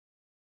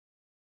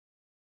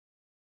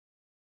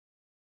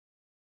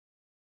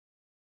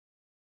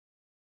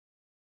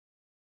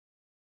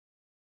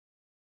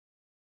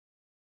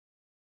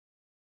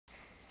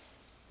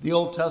The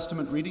Old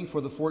Testament reading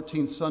for the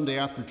 14th Sunday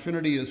after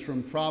Trinity is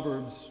from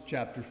Proverbs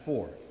chapter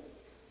 4.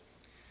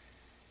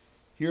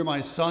 Hear,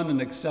 my son, and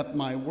accept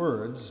my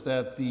words,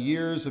 that the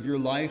years of your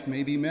life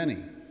may be many.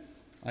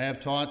 I have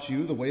taught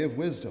you the way of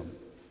wisdom.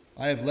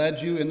 I have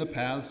led you in the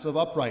paths of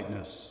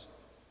uprightness.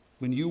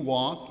 When you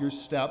walk, your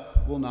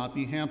step will not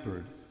be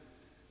hampered.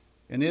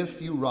 And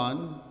if you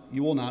run,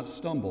 you will not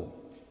stumble.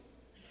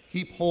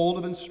 Keep hold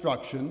of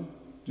instruction.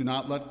 Do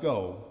not let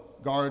go.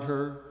 Guard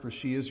her, for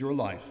she is your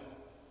life.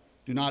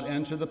 Do not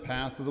enter the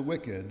path of the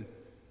wicked,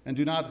 and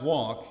do not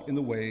walk in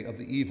the way of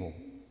the evil.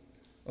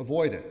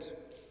 Avoid it.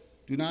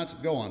 Do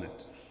not go on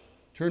it.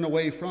 Turn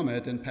away from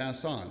it and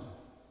pass on.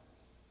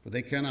 For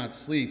they cannot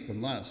sleep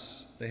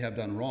unless they have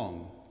done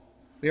wrong.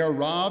 They are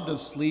robbed of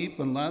sleep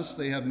unless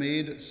they have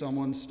made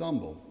someone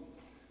stumble.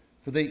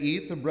 For they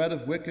eat the bread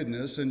of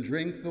wickedness and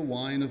drink the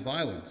wine of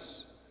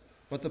violence.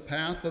 But the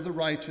path of the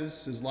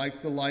righteous is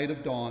like the light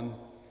of dawn,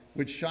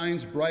 which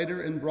shines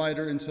brighter and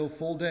brighter until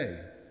full day.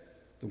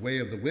 The way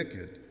of the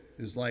wicked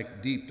is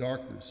like deep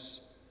darkness.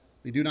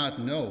 They do not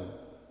know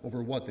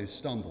over what they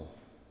stumble.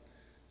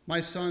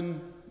 My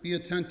son, be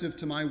attentive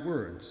to my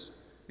words.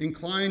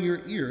 Incline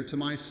your ear to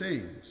my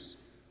sayings.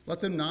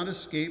 Let them not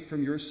escape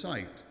from your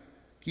sight.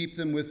 Keep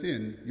them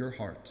within your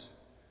heart.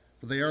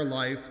 For they are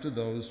life to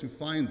those who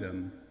find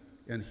them,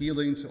 and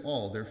healing to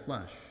all their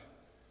flesh.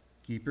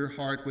 Keep your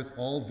heart with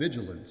all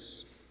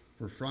vigilance,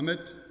 for from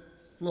it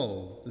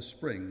flow the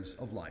springs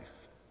of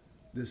life.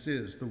 This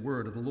is the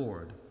word of the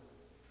Lord.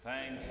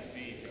 Thanks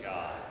be to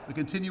God. We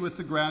continue with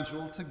the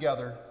gradual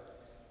together.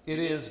 It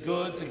is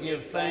good to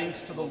give thanks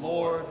to the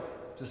Lord,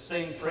 to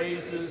sing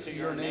praises to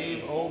your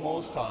name, O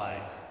Most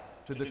High,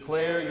 to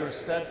declare your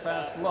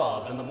steadfast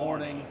love in the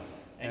morning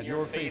and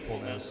your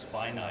faithfulness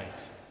by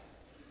night.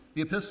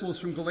 The epistle is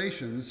from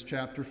Galatians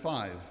chapter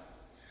 5.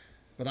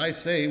 But I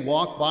say,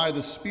 walk by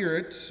the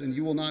Spirit, and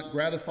you will not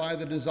gratify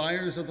the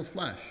desires of the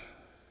flesh.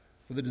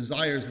 For the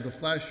desires of the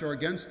flesh are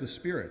against the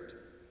Spirit,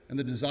 and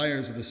the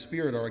desires of the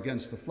Spirit are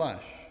against the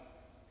flesh.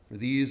 For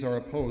these are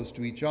opposed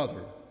to each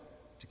other,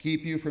 to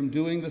keep you from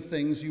doing the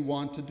things you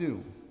want to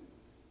do.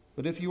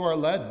 But if you are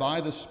led by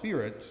the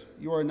Spirit,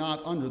 you are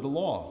not under the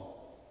law.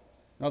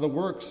 Now the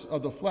works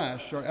of the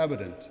flesh are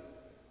evident: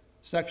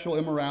 sexual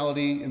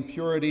immorality,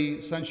 impurity,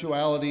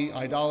 sensuality,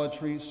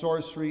 idolatry,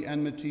 sorcery,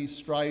 enmity,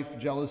 strife,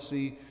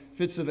 jealousy,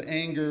 fits of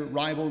anger,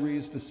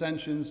 rivalries,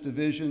 dissensions,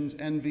 divisions,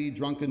 envy,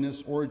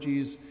 drunkenness,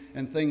 orgies,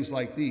 and things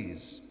like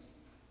these.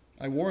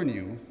 I warn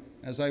you,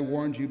 as I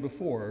warned you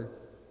before,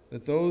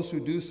 that those who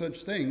do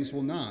such things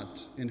will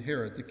not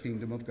inherit the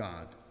kingdom of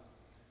God.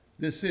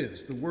 This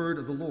is the word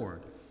of the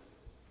Lord.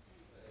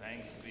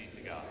 Thanks be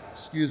to God.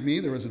 Excuse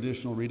me, there is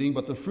additional reading.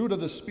 But the fruit of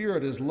the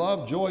Spirit is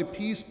love, joy,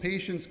 peace,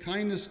 patience,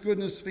 kindness,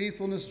 goodness,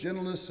 faithfulness,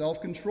 gentleness,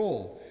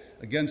 self-control.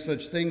 Against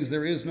such things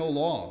there is no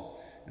law.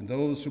 And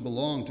those who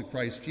belong to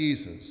Christ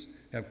Jesus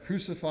have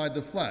crucified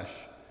the flesh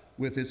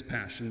with its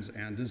passions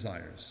and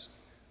desires.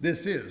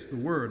 This is the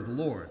word of the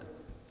Lord.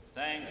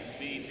 Thanks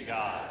be to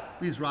God.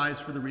 Please rise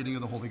for the reading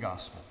of the Holy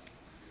Gospel.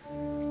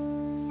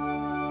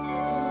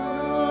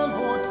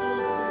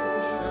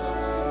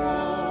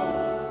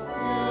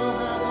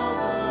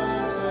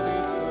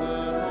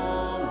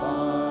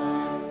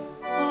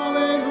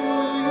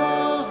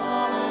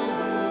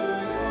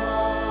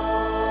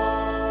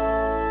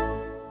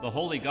 The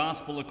Holy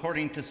Gospel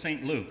according to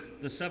St.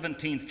 Luke, the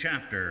 17th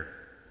chapter.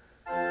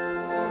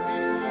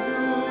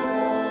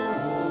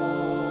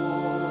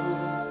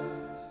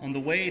 On the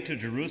way to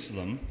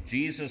Jerusalem,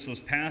 Jesus was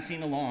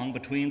passing along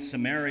between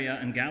Samaria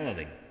and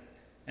Galilee.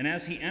 And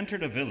as he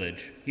entered a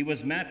village, he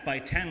was met by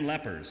 10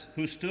 lepers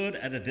who stood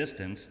at a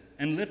distance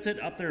and lifted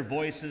up their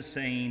voices,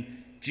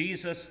 saying,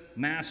 "Jesus,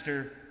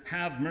 Master,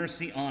 have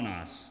mercy on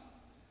us."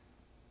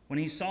 When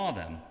he saw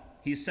them,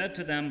 he said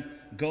to them,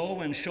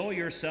 "Go and show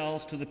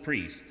yourselves to the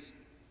priests."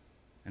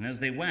 And as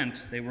they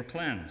went, they were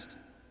cleansed.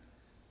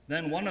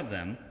 Then one of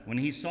them, when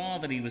he saw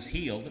that he was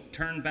healed,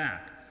 turned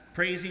back,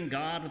 praising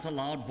God with a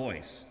loud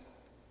voice.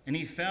 And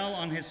he fell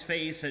on his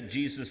face at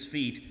Jesus'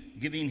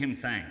 feet, giving him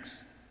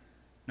thanks.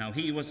 Now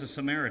he was a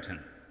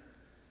Samaritan.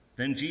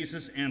 Then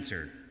Jesus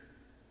answered,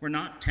 "Were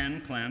not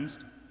 10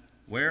 cleansed?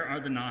 Where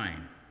are the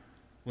 9?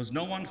 Was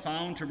no one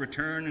found to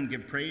return and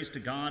give praise to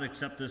God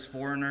except this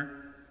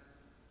foreigner?"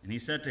 And he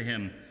said to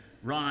him,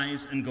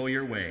 "Rise and go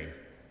your way.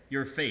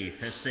 Your faith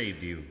has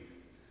saved you."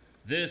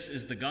 This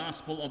is the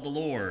gospel of the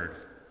Lord.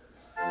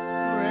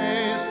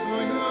 Praise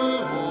to you,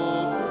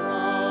 O Christ.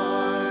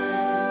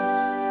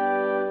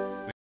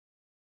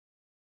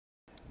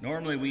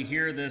 Normally we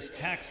hear this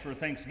text for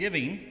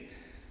Thanksgiving,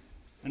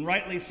 and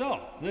rightly so.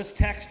 This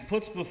text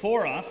puts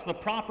before us the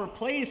proper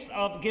place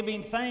of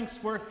giving thanks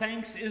where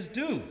thanks is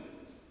due.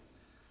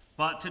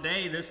 But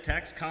today this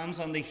text comes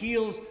on the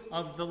heels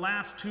of the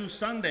last 2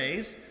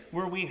 Sundays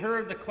where we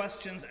heard the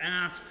questions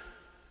asked,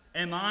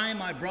 "Am I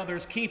my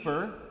brother's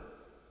keeper?"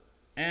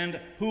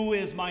 and "Who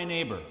is my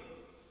neighbor?"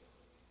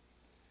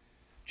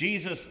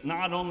 Jesus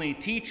not only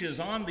teaches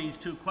on these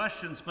 2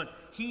 questions, but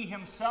he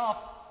himself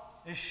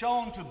is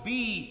shown to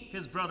be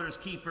his brother's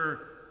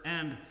keeper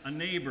and a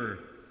neighbor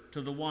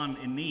to the one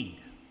in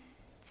need.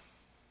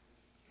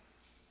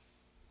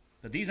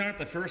 But these aren't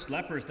the first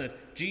lepers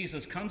that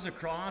Jesus comes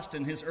across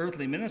in his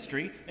earthly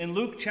ministry. In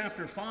Luke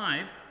chapter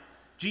 5,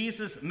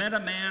 Jesus met a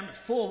man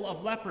full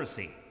of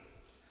leprosy.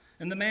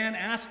 And the man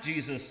asked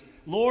Jesus,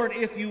 "Lord,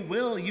 if you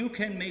will, you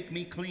can make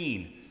me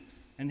clean."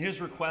 And his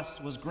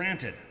request was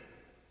granted.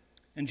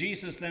 And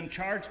Jesus then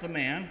charged the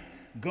man,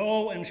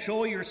 "Go and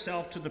show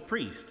yourself to the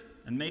priest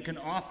and make an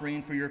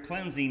offering for your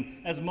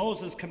cleansing as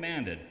Moses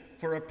commanded,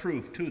 for a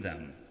proof to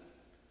them."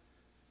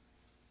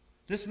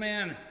 This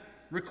man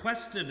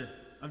requested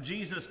of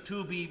Jesus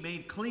to be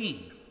made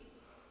clean,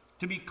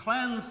 to be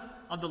cleansed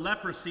of the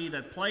leprosy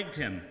that plagued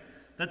him,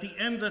 that the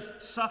endless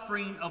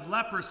suffering of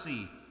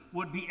leprosy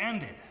would be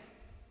ended.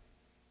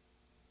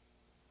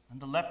 And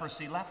the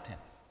leprosy left him.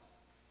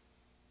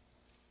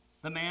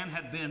 The man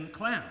had been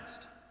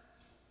cleansed.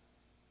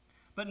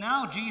 But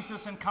now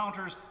Jesus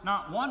encounters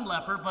not one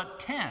leper, but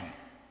 10.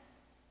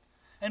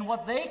 And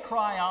what they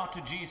cry out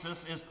to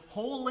Jesus is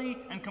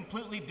wholly and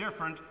completely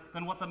different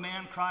than what the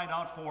man cried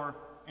out for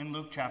in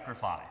Luke chapter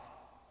 5.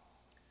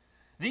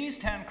 These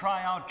 10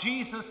 cry out,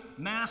 "Jesus,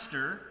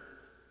 Master,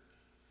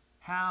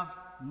 have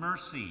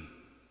mercy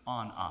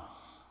on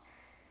us."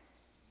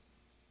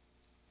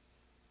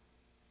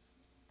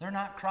 They're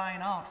not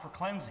crying out for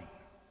cleansing,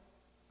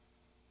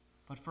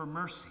 but for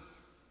mercy.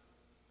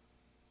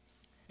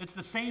 It's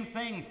the same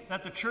thing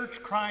that the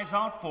church cries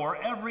out for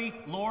every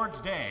Lord's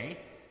Day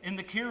in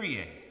the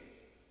Kyrie.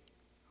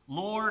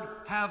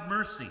 Lord, have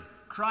mercy.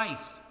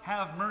 Christ,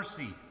 have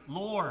mercy.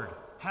 Lord,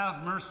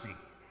 have mercy.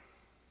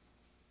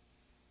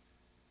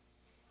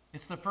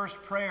 It's the first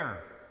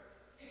prayer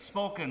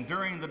spoken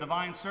during the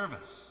divine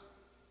service.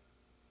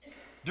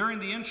 During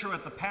the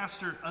introit, the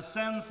pastor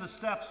ascends the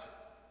steps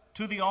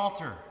to the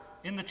altar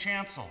in the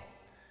chancel,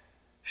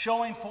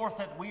 showing forth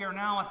that we are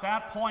now at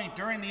that point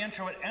during the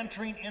introit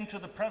entering into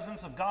the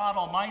presence of God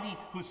Almighty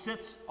who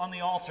sits on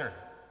the altar.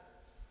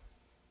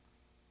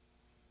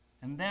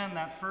 And then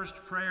that first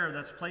prayer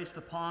that's placed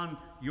upon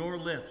your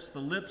lips, the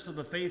lips of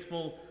the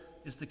faithful,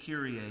 is the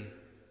Kyrie.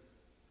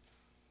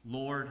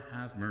 Lord,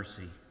 have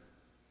mercy.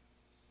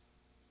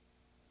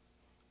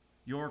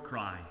 Your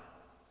cry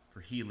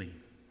for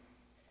healing,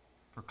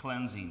 for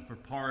cleansing, for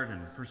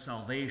pardon, for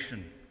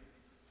salvation.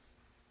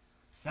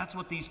 That's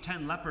what these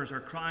 10 lepers are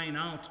crying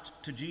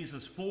out to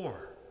Jesus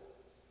for.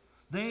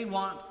 They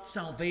want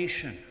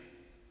salvation.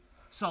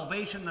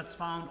 Salvation that's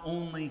found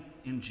only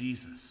in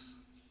Jesus.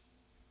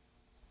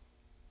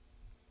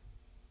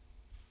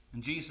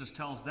 And Jesus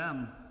tells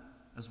them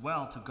as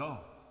well to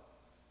go.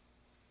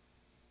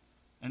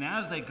 And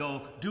as they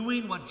go,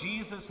 doing what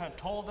Jesus had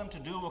told them to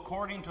do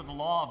according to the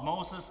law of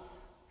Moses,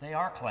 they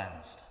are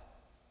cleansed.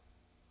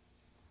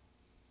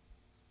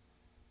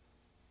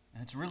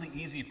 And it's really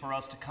easy for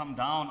us to come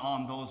down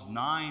on those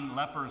 9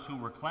 lepers who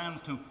were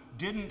cleansed, who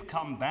didn't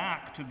come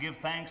back to give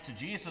thanks to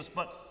Jesus,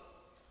 but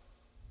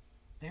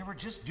they were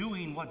just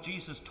doing what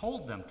Jesus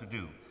told them to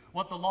do,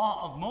 what the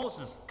law of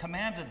Moses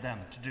commanded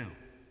them to do.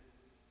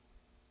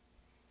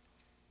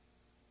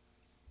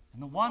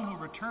 And the one who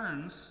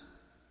returns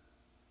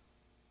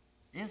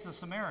is a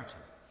Samaritan.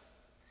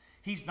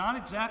 He's not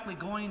exactly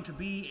going to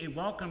be a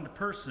welcomed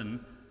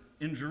person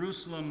in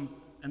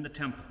Jerusalem and the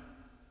temple.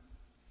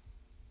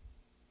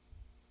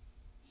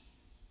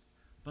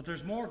 But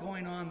there's more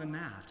going on than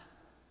that.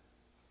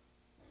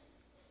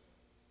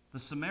 The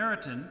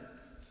Samaritan,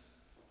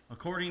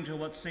 according to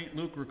what St.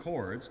 Luke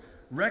records,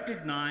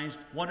 recognized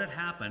what had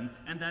happened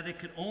and that it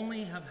could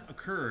only have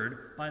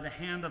occurred by the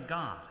hand of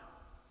God.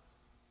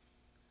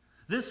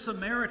 This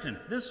Samaritan,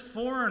 this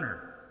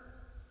foreigner,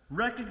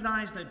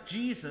 recognized that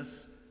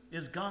Jesus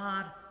is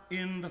God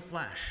in the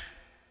flesh,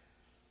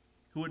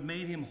 who had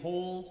made him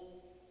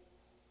whole,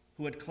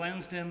 who had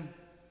cleansed him,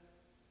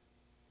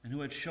 and who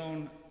had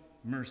shown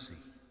mercy.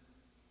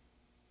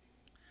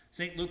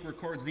 St. Luke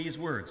records these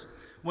words: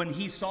 "When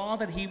he saw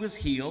that he was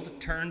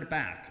healed, turned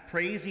back,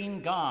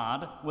 praising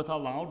God with a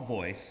loud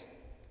voice,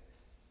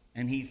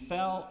 and he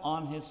fell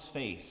on his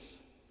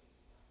face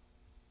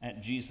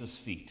at Jesus'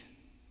 feet,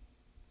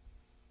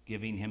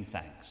 giving him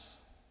thanks."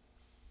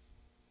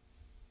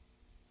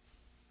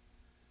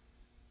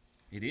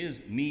 It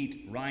is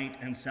meet, right,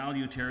 and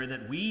salutary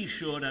that we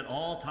should at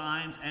all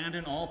times and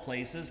in all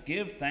places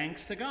give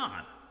thanks to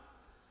God.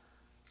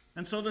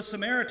 And so the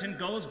Samaritan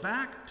goes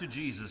back to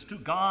Jesus, to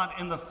God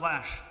in the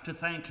flesh, to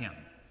thank him.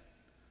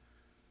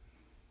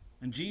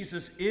 And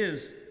Jesus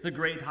is the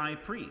great high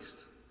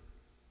priest.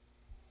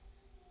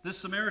 This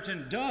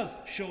Samaritan does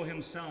show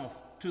himself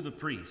to the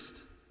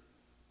priest.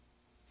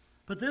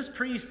 But this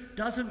priest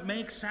doesn't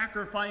make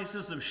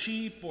sacrifices of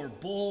sheep or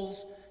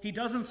bulls. He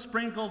doesn't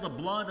sprinkle the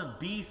blood of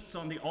beasts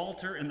on the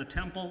altar in the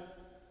temple.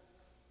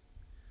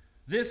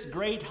 This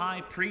great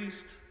high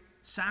priest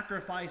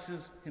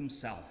sacrifices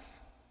himself.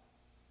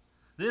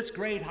 This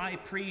great high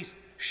priest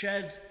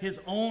sheds his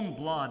own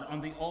blood on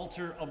the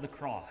altar of the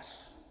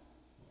cross.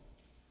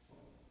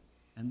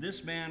 And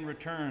this man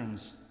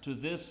returns to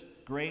this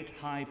great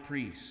high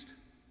priest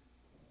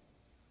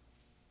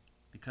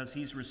because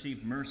he's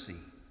received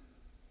mercy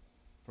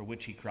for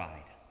which he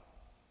cried.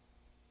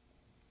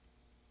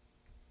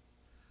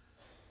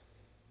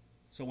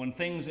 So when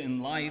things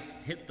in life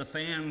hit the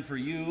fan for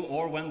you,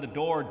 or when the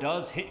door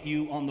does hit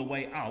you on the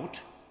way out,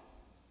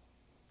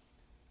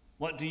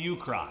 what do you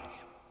cry?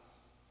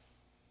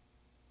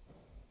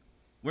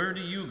 Where do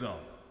you go?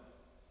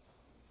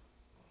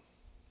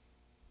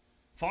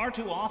 Far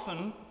too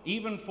often,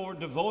 even for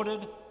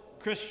devoted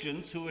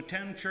Christians who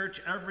attend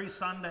church every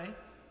Sunday,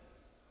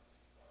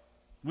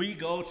 we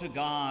go to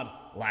God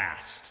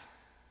last,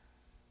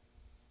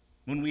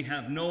 when we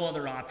have no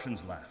other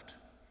options left.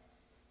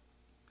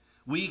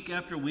 Week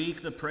after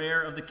week, the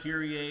prayer of the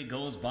Kyrie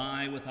goes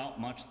by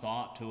without much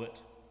thought to it.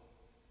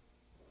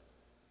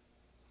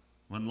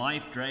 When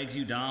life drags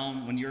you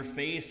down, when you're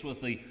faced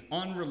with the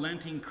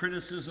unrelenting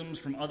criticisms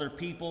from other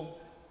people,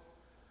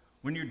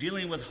 when you're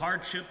dealing with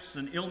hardships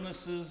and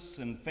illnesses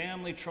and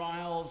family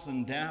trials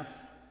and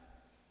death,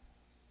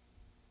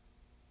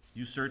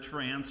 you search for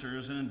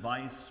answers and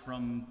advice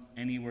from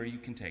anywhere you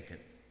can take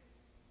it.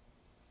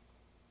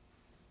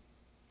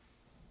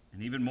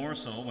 And even more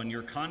so when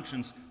your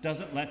conscience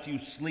doesn't let you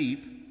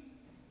sleep,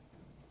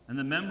 and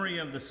the memory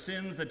of the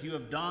sins that you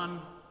have done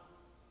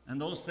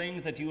and those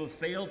things that you have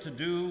failed to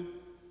do,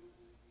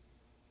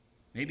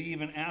 maybe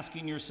even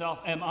asking yourself,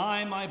 am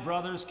I my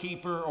brother's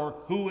keeper, or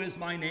who is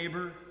my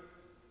neighbor?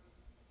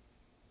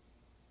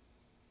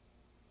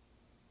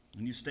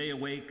 And you stay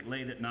awake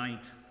late at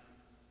night,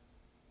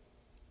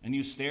 and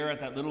you stare at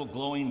that little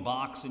glowing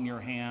box in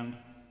your hand,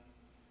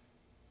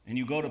 and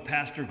you go to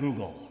Pastor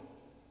Google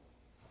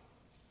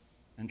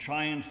and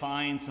try and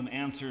find some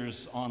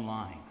answers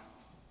online.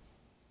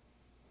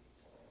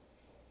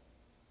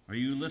 Or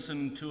you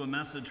listen to a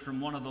message from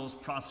one of those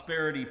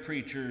prosperity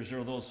preachers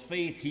or those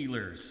faith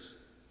healers,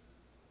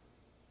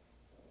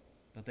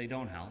 but they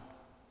don't help.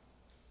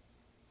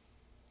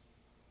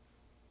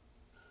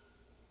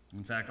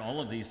 In fact,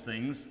 all of these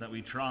things that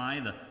we try,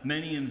 the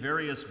many and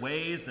various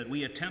ways that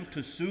we attempt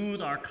to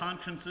soothe our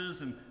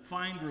consciences and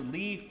find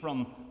relief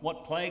from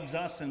what plagues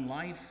us in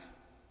life,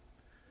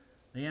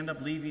 they end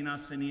up leaving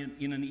us in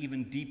an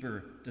even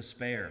deeper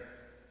despair,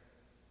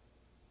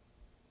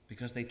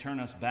 because they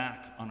turn us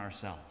back on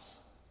ourselves.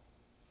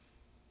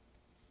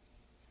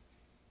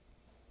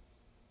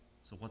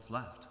 So what's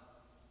left?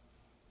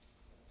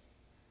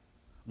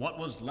 What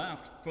was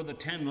left for the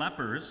 10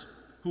 lepers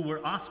who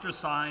were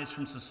ostracized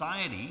from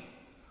society,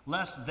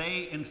 lest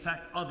they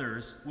infect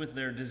others with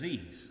their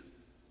disease?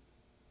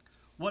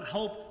 What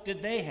hope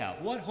did they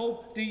have? What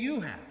hope do you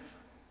have?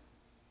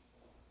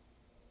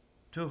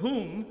 To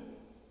whom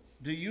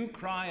do you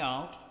cry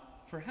out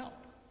for help?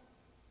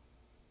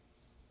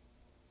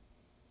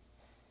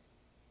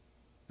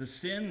 The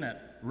sin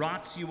that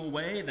rots you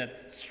away,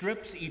 that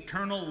strips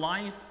eternal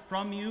life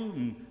from you,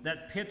 and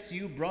that pits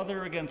you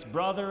brother against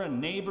brother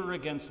and neighbor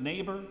against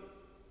neighbor,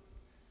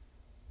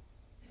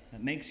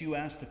 that makes you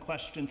ask the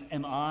questions,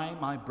 am I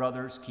my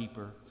brother's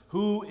keeper?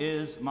 Who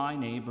is my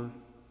neighbor?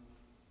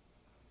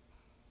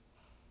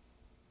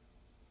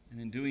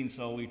 And in doing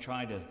so, we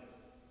try to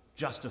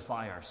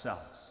justify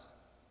ourselves,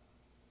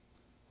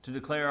 to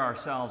declare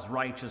ourselves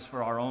righteous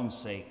for our own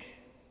sake.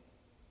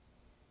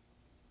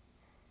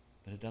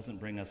 But it doesn't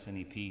bring us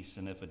any peace,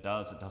 and if it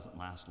does, it doesn't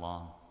last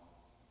long.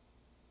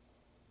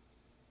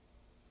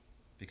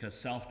 Because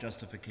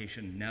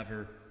self-justification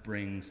never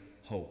brings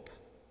hope,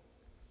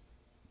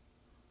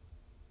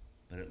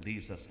 but it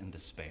leaves us in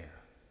despair.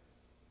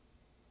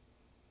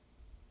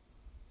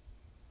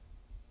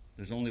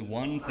 There's only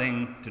one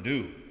thing to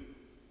do,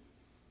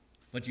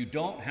 but you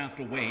don't have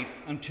to wait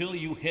until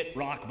you hit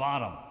rock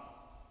bottom.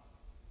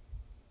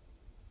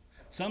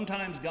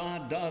 Sometimes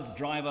God does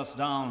drive us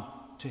down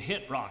to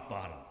hit rock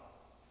bottom,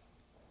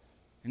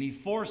 and He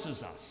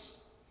forces us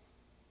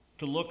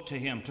to look to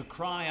Him, to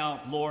cry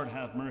out, Lord,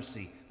 have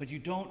mercy. But you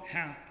don't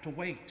have to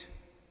wait.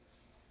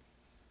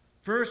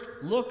 First,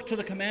 look to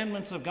the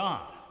commandments of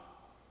God.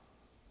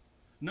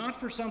 Not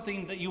for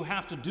something that you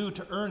have to do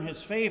to earn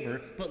His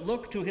favor, but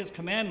look to His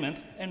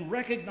commandments and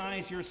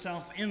recognize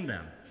yourself in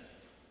them.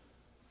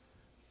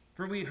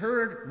 For we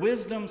heard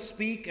wisdom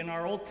speak in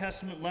our Old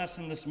Testament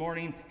lesson this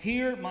morning,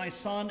 hear, my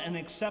son, and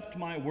accept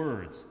my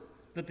words,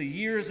 that the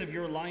years of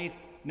your life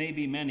may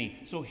be many.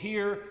 So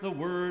hear the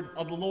word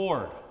of the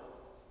Lord.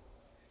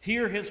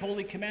 Hear His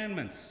holy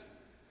commandments.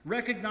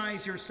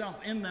 Recognize yourself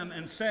in them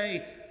and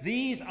say,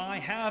 these I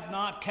have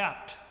not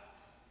kept,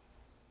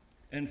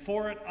 and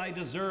for it I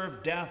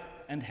deserve death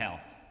and hell.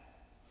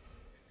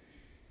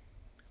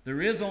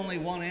 There is only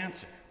one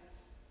answer.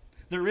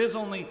 There is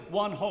only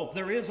one hope.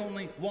 There is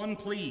only one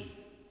plea.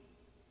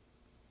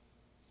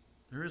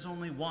 There is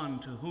only one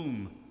to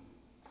whom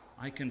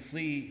I can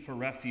flee for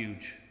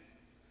refuge.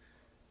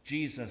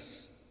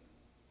 Jesus,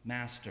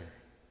 Master,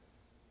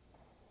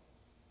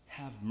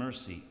 have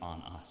mercy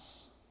on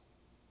us.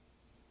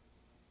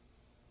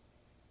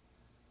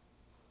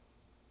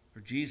 For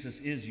Jesus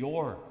is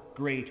your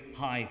great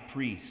high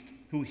priest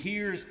who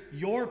hears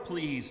your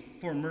pleas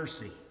for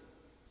mercy.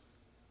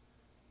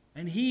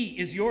 And He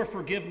is your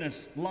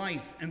forgiveness,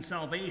 life, and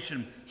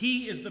salvation.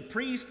 He is the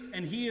priest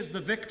and He is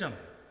the victim.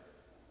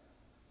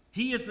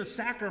 He is the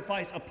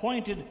sacrifice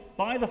appointed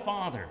by the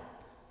Father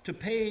to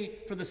pay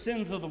for the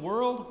sins of the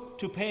world,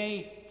 to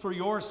pay for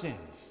your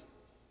sins,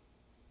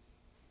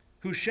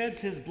 who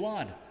sheds his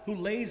blood, who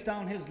lays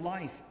down his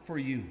life for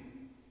you.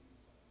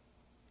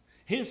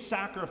 His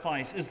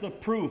sacrifice is the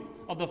proof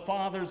of the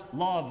Father's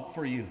love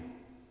for you.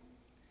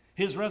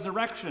 His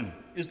resurrection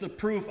is the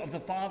proof of the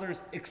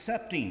Father's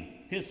accepting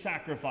his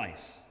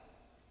sacrifice.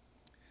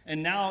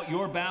 And now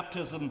your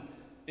baptism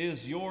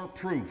is your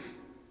proof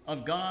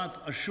of God's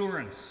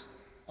assurance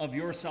of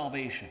your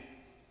salvation.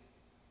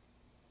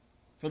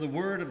 For the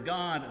Word of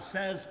God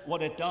says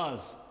what it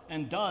does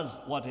and does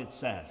what it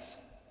says.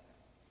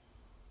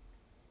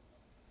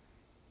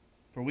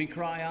 For we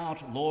cry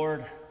out,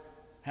 Lord,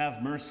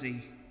 have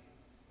mercy.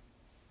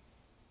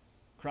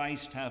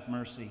 Christ, have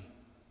mercy.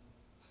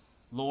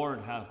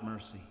 Lord, have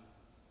mercy.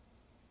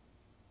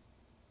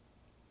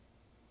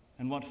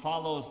 And what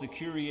follows the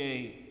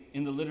Kyrie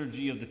in the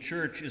liturgy of the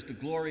church is the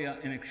Gloria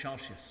in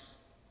Excelsis.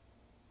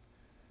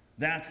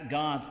 That's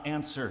God's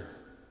answer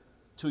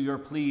to your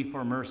plea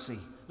for mercy.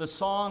 The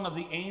song of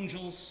the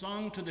angels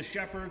sung to the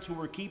shepherds who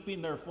were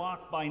keeping their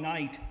flock by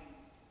night.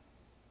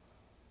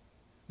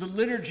 The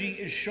liturgy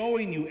is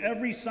showing you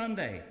every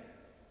Sunday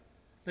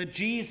that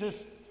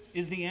Jesus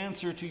is the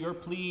answer to your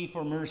plea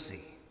for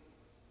mercy.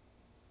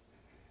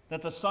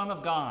 That the Son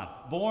of God,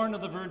 born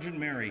of the Virgin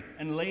Mary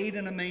and laid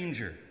in a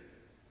manger,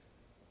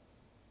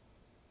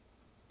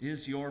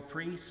 is your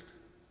priest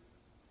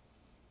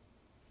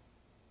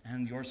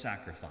and your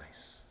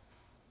sacrifice.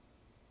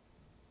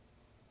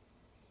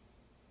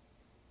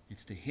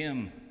 It's to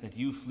him that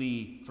you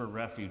flee for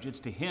refuge. It's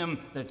to him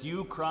that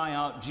you cry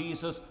out,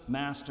 Jesus,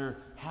 Master,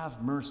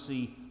 have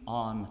mercy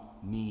on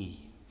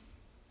me.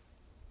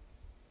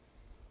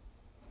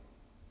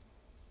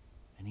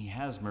 And he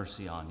has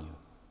mercy on you,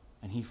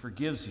 and he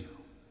forgives you.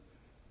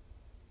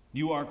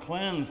 You are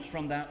cleansed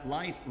from that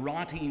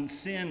life-rotting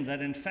sin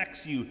that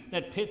infects you,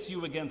 that pits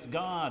you against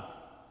God,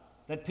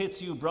 that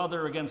pits you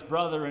brother against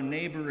brother and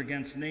neighbor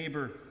against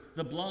neighbor.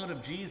 The blood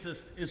of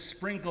Jesus is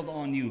sprinkled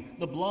on you.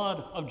 The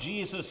blood of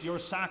Jesus, your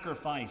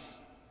sacrifice,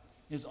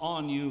 is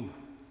on you.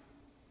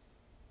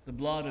 The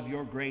blood of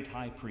your great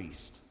high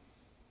priest.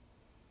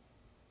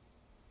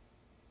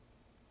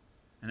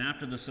 And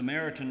after the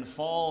Samaritan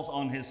falls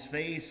on his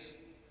face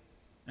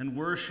and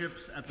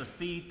worships at the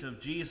feet of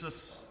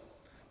Jesus,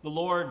 the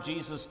Lord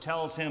Jesus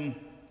tells him,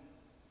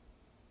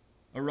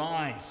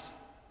 "Arise,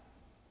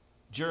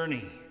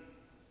 journey.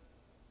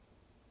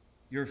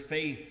 Your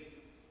faith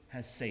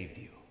has saved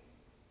you."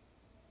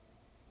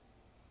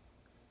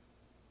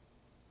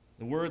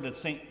 The word that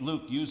St.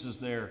 Luke uses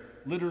there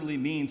literally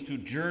means to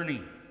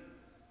journey,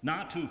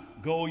 not to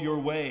go your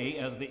way,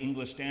 as the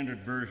English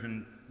Standard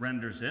Version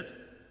renders it,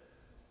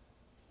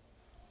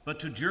 but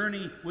to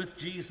journey with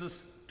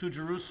Jesus to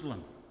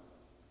Jerusalem,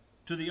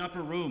 to the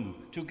upper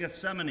room, to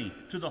Gethsemane,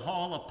 to the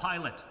hall of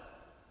Pilate,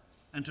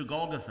 and to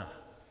Golgotha,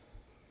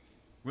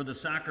 where the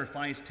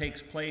sacrifice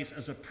takes place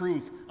as a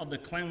proof of the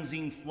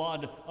cleansing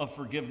flood of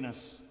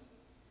forgiveness.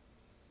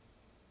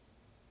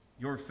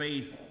 Your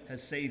faith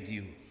has saved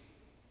you.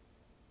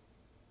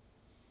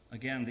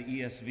 Again, the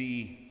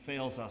ESV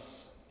fails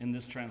us in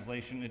this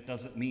translation. It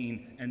doesn't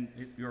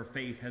mean, your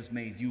faith has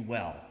made you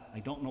well. I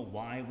don't know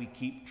why we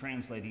keep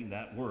translating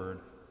that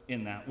word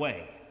in that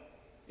way.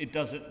 It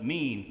doesn't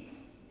mean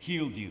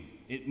healed you.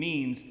 It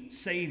means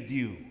saved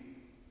you.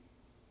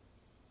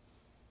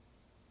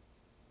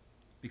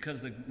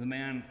 Because the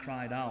man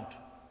cried out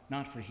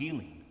not for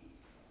healing,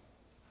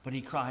 but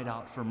he cried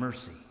out for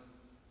mercy.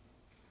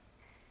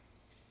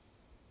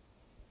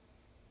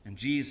 And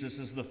Jesus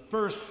is the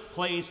first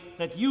place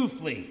that you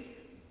flee.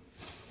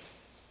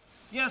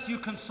 Yes, you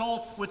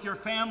consult with your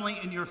family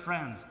and your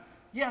friends.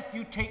 Yes,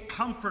 you take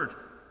comfort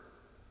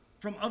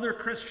from other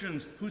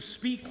Christians who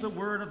speak the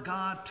word of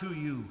God to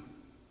you.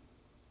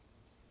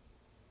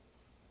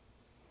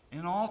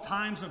 In all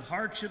times of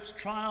hardships,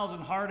 trials,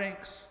 and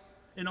heartaches,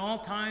 in all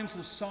times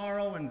of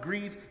sorrow and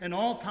grief, in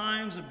all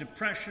times of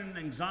depression,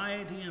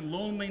 anxiety, and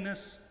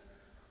loneliness,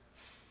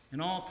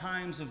 in all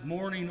times of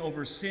mourning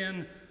over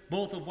sin,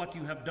 both of what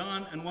you have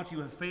done and what you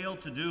have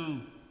failed to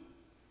do,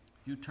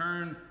 you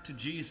turn to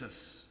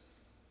Jesus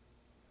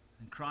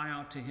and cry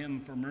out to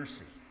him for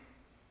mercy.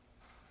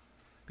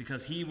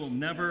 Because he will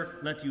never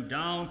let you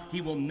down. He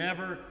will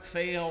never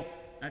fail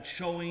at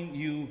showing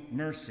you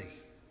mercy.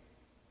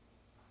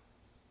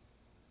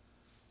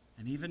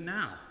 And even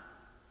now,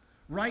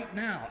 right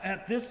now,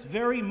 at this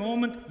very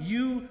moment,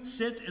 you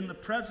sit in the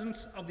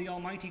presence of the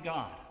Almighty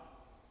God,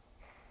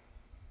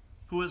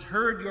 who has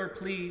heard your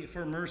plea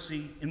for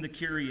mercy in the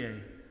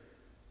Kyrie.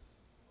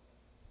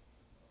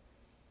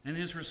 And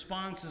his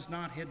response is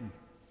not hidden.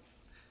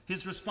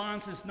 His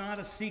response is not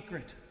a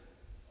secret.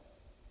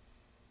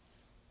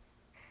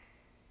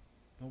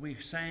 But we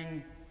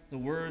sang the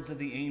words of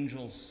the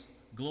angels,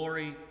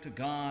 "Glory to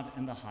God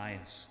in the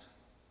highest."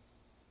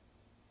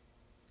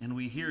 And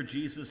we hear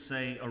Jesus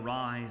say,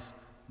 "Arise,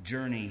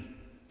 journey.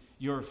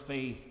 Your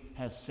faith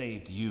has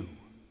saved you."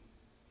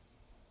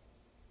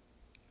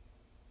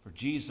 For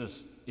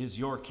Jesus is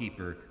your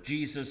keeper.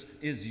 Jesus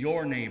is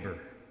your neighbor.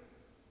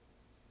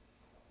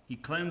 He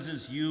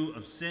cleanses you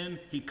of sin.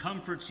 He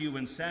comforts you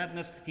in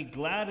sadness. He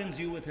gladdens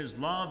you with his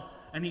love,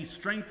 and he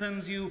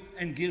strengthens you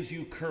and gives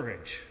you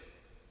courage.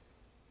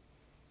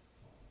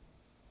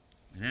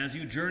 And as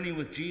you journey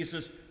with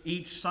Jesus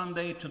each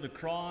Sunday to the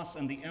cross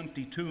and the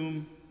empty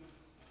tomb,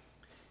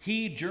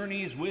 he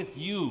journeys with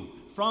you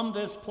from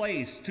this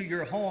place to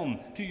your home,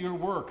 to your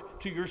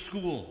work, to your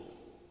school,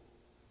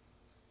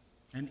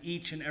 and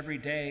each and every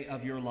day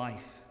of your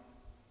life,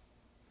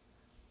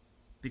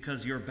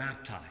 because you're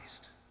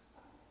baptized,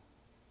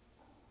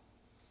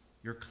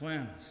 you're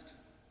cleansed,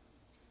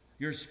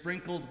 you're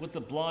sprinkled with the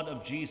blood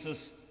of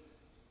Jesus,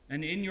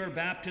 and in your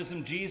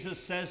baptism,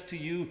 Jesus says to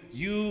you,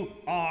 "You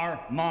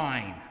are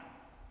mine."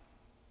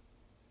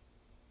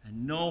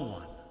 And no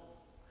one,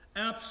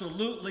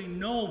 absolutely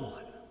no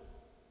one,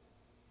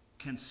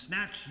 can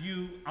snatch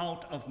you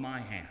out of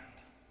my hand.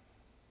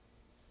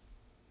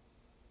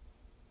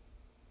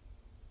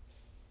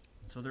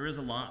 So there is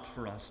a lot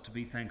for us to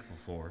be thankful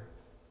for,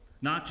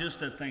 not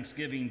just at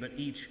Thanksgiving, but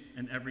each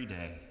and every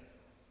day.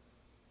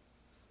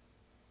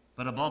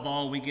 But above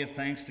all, we give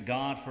thanks to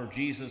God for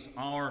Jesus,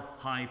 our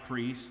high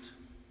priest,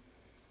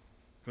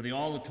 for the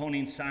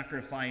all-atoning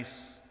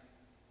sacrifice,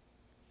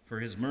 for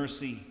his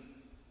mercy,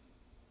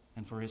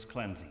 and for his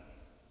cleansing.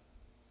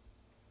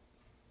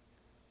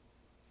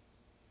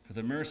 For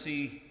the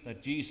mercy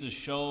that Jesus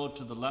showed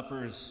to the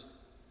lepers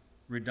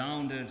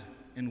redounded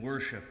in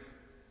worship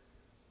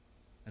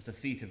at the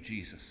feet of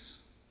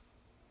Jesus.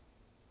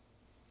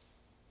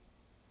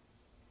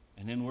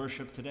 And in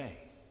worship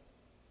today,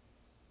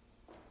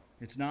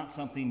 it's not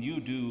something you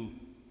do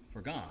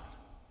for God,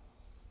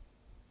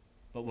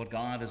 but what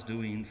God is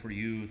doing for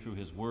you through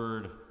his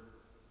word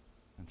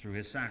and through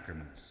his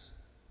sacraments,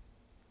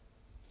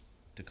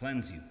 to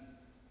cleanse you,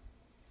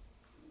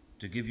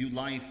 to give you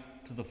life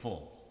to the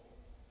full,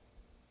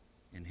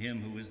 in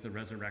him who is the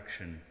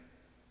resurrection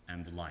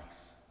and the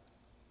life.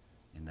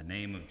 In the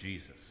name of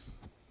Jesus,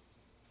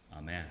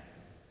 amen.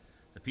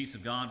 The peace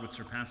of God, which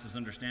surpasses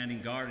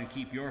understanding, guard and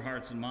keep your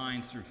hearts and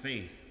minds through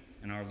faith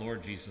in our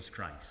Lord Jesus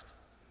Christ.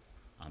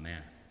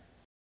 Amen.